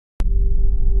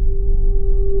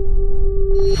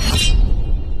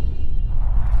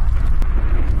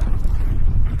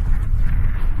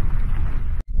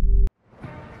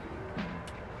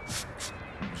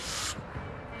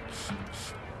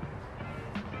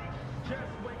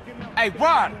Hey,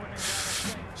 Rod!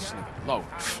 This nigga low.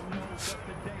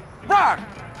 Rod!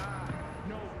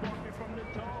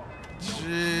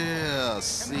 Yeah,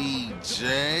 CJ.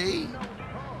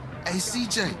 Hey,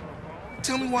 CJ,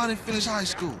 tell me why I didn't finish high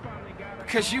school.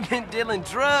 Because you've been dealing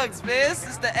drugs, man,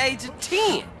 since the age of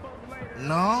 10.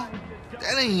 No,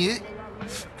 that ain't it.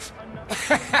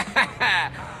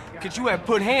 Because you had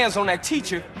put hands on that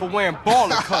teacher for wearing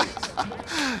baller colors.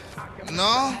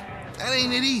 No, that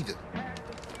ain't it either.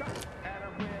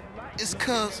 It's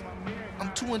 'cause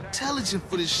I'm too intelligent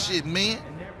for this shit, man.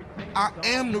 I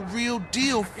am the real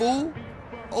deal, fool.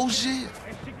 Oh, yeah.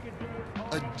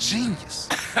 A genius.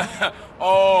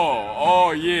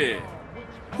 Oh, yeah.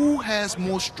 Who has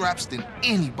more straps than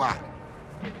anybody?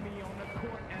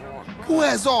 Who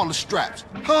has all the straps,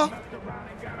 huh?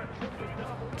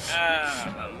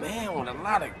 A man with a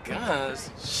lot of guns.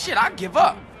 Shit, I give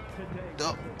up.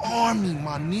 The army,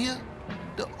 my nigga.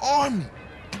 The army.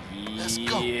 Let's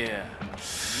go. Yeah.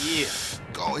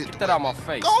 Go hit Get the that out my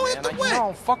face, Go man. hit the Like, way. you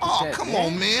don't fuck with Oh, that, come man.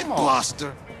 on, man. Come on.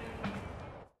 Buster.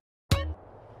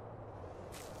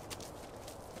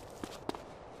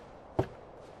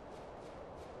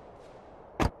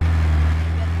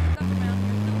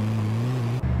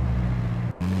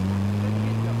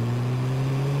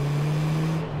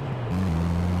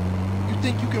 You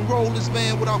think you can roll this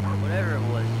van without... Whatever it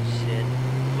was, you shit.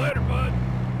 Later, bud.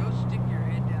 Go stick your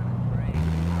head down and pray.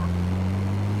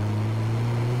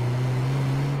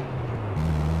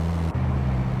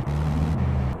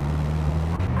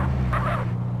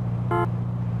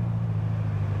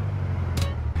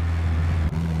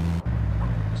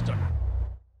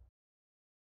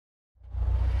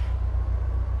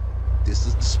 This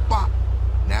is the spot.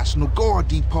 National Guard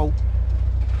Depot.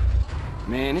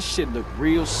 Man, this shit look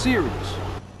real serious.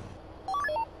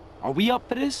 Are we up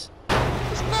for this?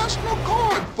 It's National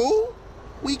Guard, fool.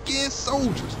 Weekend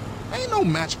soldiers. Ain't no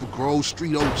match for Grove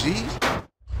Street OGs.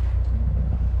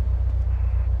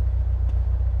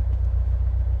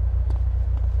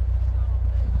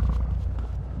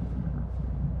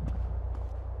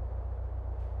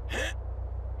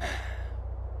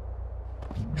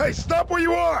 Hey, stop where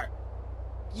you are!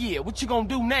 Yeah, what you gonna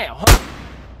do now, huh?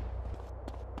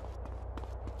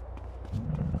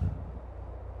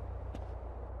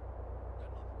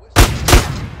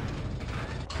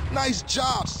 Nice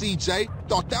job, CJ.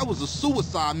 Thought that was a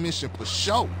suicide mission for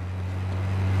sure.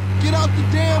 Get out the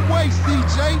damn way,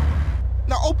 CJ.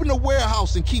 Now open the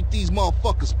warehouse and keep these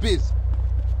motherfuckers busy.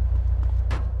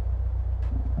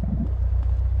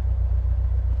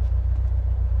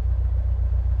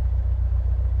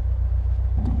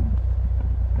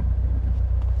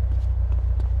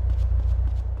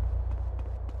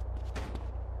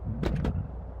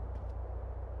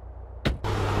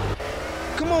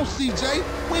 Come on, CJ.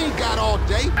 We ain't got all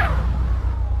day.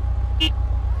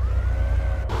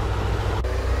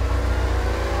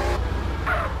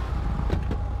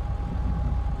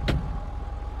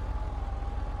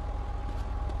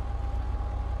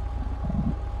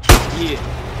 Yeah,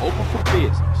 open for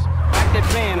business. Back that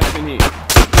van up in here.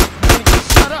 You need to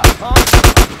shut up, huh?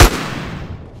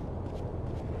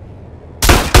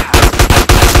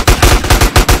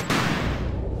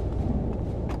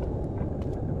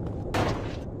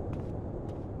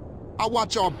 I'll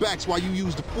watch our backs while you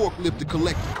use the forklift to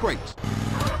collect the crates.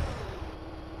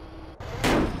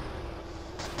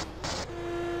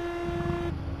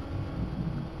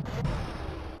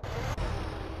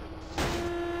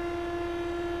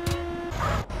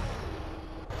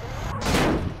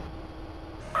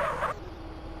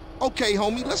 Okay,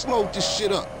 homie, let's load this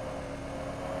shit up.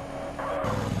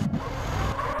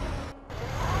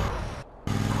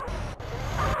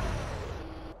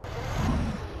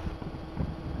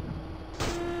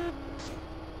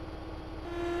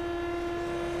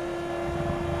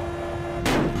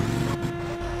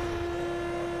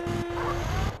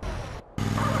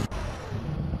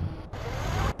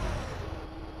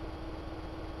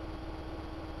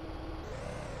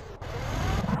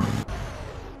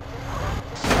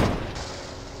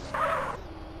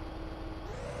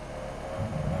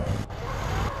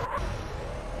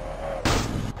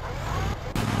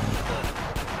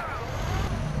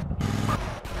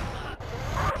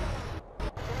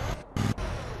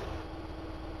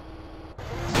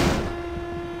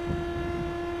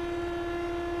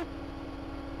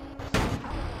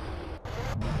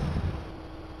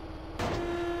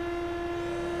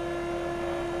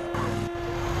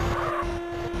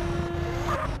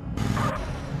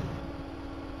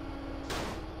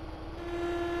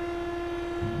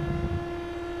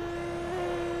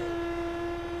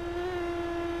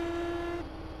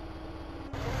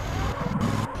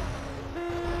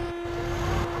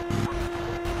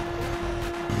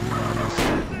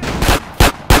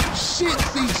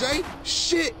 CJ.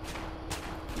 Shit.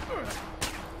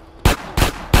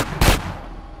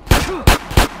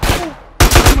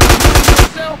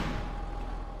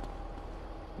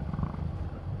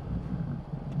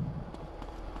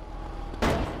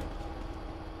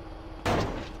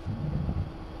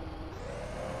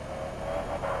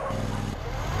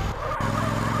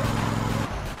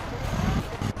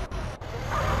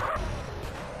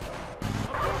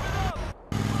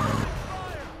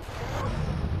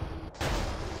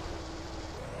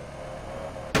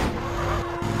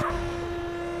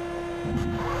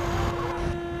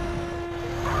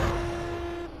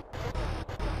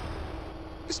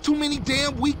 It's too many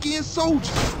damn weekend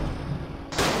soldiers.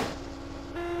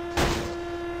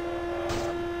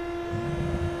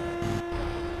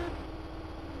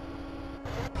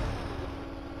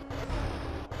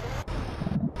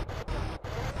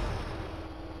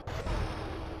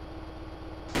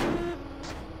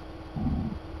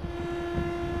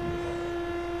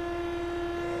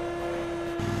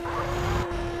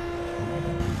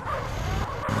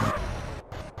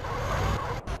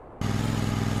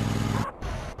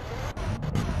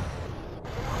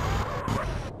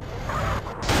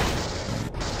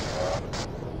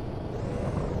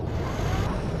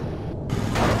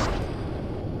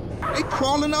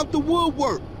 Crawling out the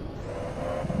woodwork.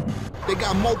 They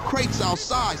got more crates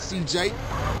outside, CJ.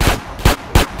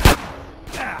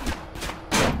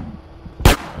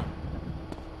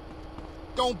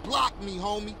 Don't block me,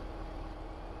 homie.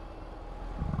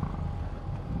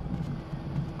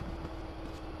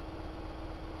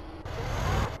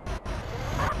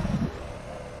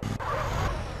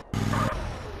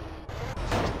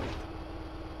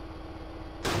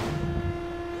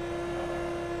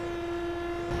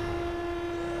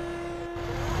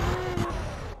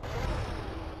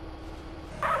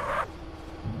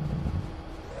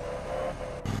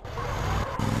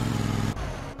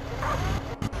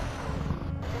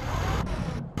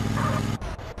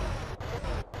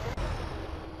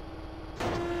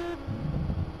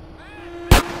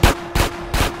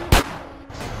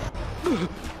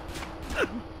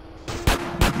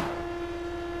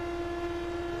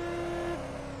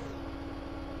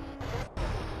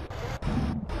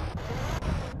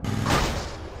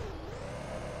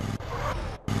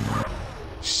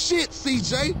 Shit,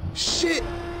 CJ! Shit!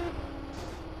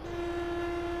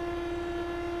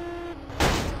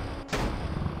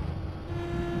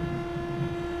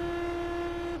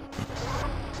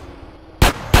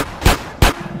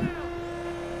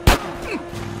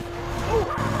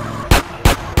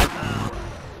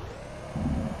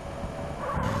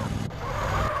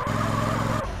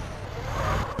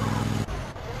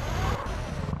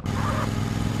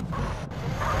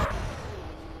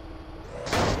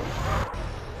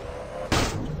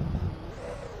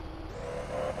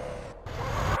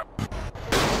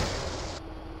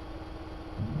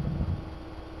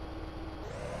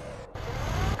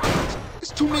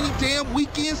 Too many damn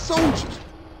weekend soldiers.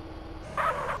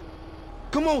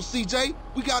 Come on, CJ.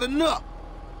 We got enough.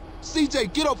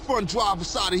 CJ, get up front and drive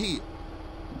us out of here.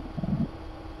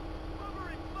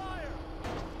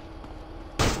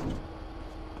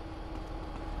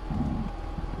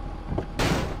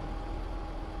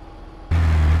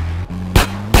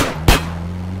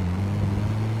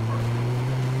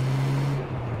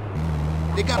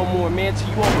 They got no more, man, till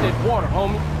you off that water,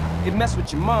 homie. It mess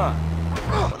with your mind.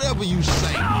 Whatever you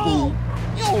say, fool.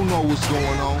 You don't know what's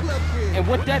going on. And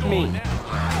what that mean?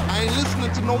 I ain't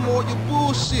listening to no more of your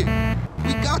bullshit.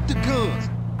 We got the guns.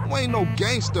 You ain't no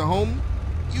gangster, homie.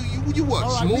 You what,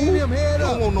 smooth? You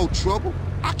don't want no trouble.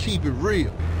 I keep it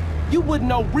real. You wouldn't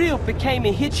know real if it came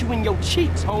and hit you in your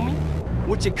cheeks, homie.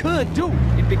 What you could do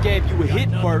if it gave you a hit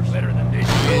first. Better than this.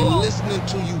 I ain't listening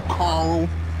to you, Carl.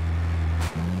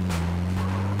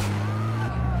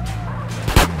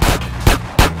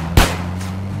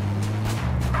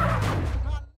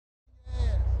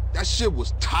 That shit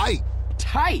was tight.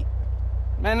 Tight?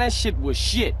 Man, that shit was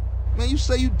shit. Man, you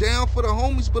say you down for the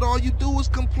homies, but all you do is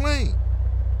complain.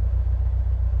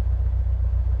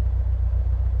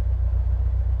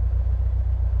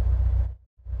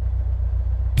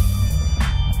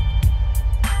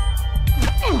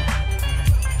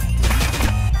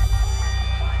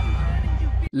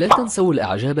 لا تنسوا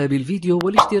الإعجاب بالفيديو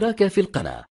والاشتراك في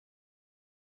القناة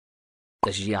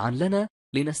تشجيعا لنا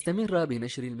لنستمر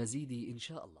بنشر المزيد إن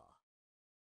شاء الله.